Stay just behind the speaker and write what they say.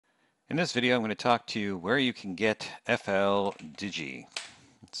In this video, I'm going to talk to you where you can get Fldigi.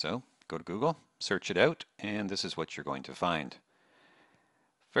 So go to Google, search it out, and this is what you're going to find.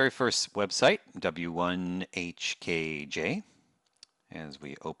 Very first website, W1HKJ, as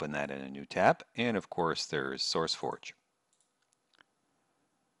we open that in a new tab, and of course there's SourceForge.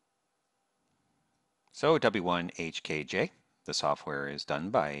 So W1HKJ, the software is done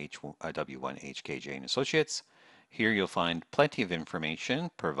by W1HKJ and Associates. Here you'll find plenty of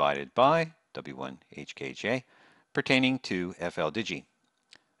information provided by W1HKJ pertaining to Fldigi.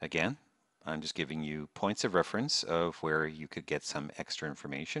 Again, I'm just giving you points of reference of where you could get some extra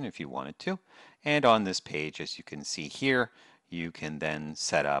information if you wanted to. And on this page, as you can see here, you can then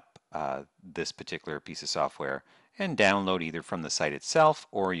set up this particular piece of software and download either from the site itself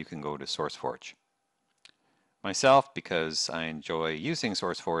or you can go to SourceForge. Myself, because I enjoy using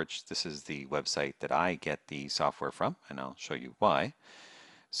SourceForge, this is the website that I get the software from, and I'll show you why.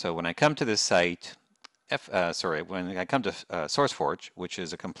 So when I come to this site, when I come to SourceForge, which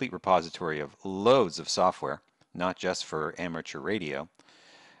is a complete repository of loads of software, not just for amateur radio,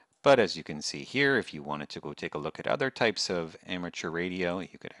 but as you can see here, if you wanted to go take a look at other types of amateur radio,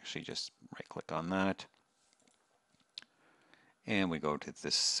 you could actually just right-click on that. And we go to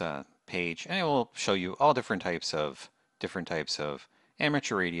this page, and it will show you all different types of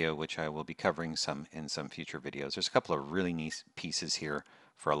amateur radio, which I will be covering in some future videos. There's a couple of really neat pieces here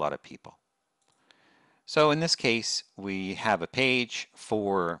for a lot of people. So in this case, we have a page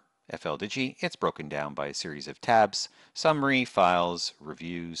for Fldigi. It's broken down by a series of tabs: summary, files,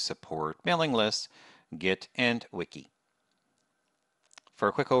 reviews, support, mailing lists, Git, and wiki. For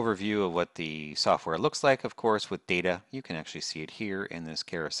a quick overview of what the software looks like, of course, with data, you can actually see it here in this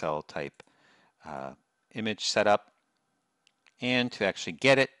carousel type image setup. And to actually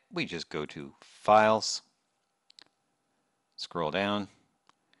get it, we just go to Files, scroll down,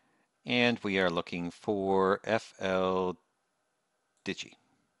 and we are looking for Fldigi.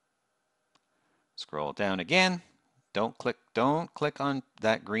 Scroll down again. Don't click on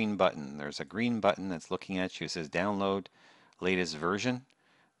that green button. There's a green button that's looking at you. It says download latest version.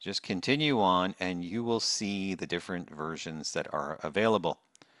 Just continue on and you will see the different versions that are available.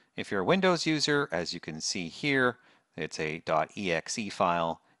 If you're a Windows user, as you can see here, it's a .exe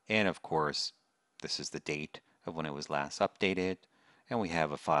file, and of course this is the date of when it was last updated, and we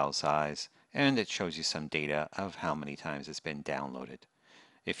have a file size, and it shows you some data of how many times it's been downloaded.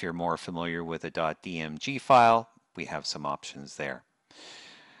 If you're more familiar with a .dmg file, we have some options there.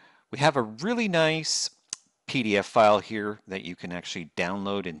 We have a really nice PDF file here that you can actually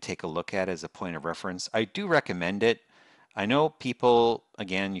download and take a look at as a point of reference. I do recommend it. I know people,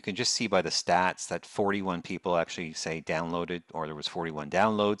 again, you can just see by the stats that 41 people actually say downloaded, or there was 41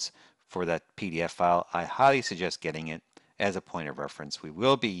 downloads for that PDF file. I highly suggest getting it as a point of reference. We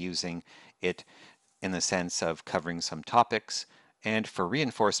will be using it in the sense of covering some topics, and for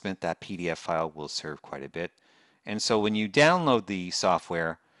reinforcement, that PDF file will serve quite a bit. And so when you download the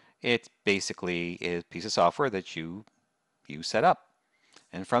software, it basically is a piece of software that you set up.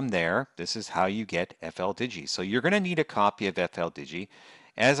 And from there, this is how you get Fldigi. So you're going to need a copy of Fldigi.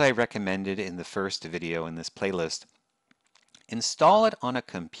 As I recommended in the first video in this playlist, install it on a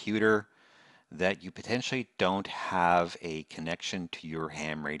computer that you potentially don't have a connection to your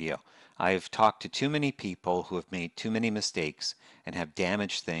ham radio. I've talked to too many people who have made too many mistakes and have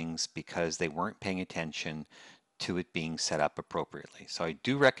damaged things because they weren't paying attention to it being set up appropriately. So I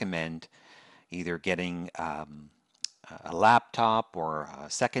do recommend either getting a laptop or a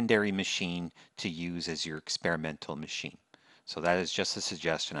secondary machine to use as your experimental machine. So that is just a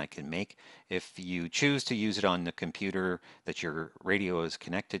suggestion I can make. If you choose to use it on the computer that your radio is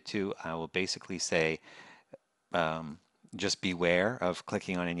connected to, I will basically say just beware of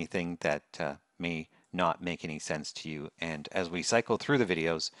clicking on anything that may not make any sense to you. And as we cycle through the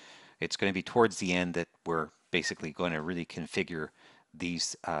videos, it's going to be towards the end that we're basically going to really configure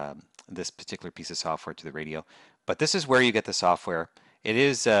these this particular piece of software to the radio. But this is where you get the software. It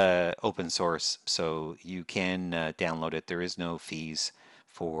is open source, so you can download it. There is no fees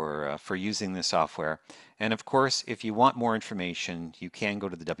for using the software. And of course, if you want more information, you can go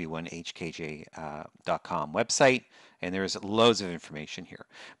to the w1hkj.com website, and there's loads of information here.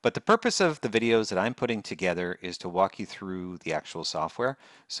 But the purpose of the videos that I'm putting together is to walk you through the actual software.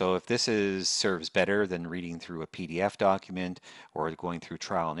 So if this serves better than reading through a PDF document or going through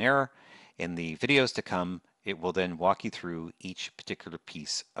trial and error, in the videos to come, it will then walk you through each particular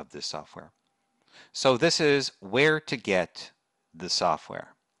piece of this software. So this is where to get the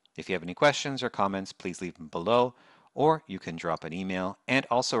software. If you have any questions or comments, please leave them below, or you can drop an email. And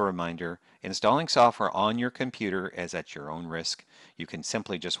also a reminder, installing software on your computer is at your own risk. You can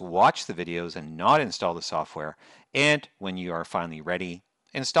simply just watch the videos and not install the software. And when you are finally ready,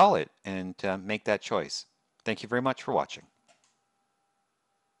 install it and make that choice. Thank you very much for watching.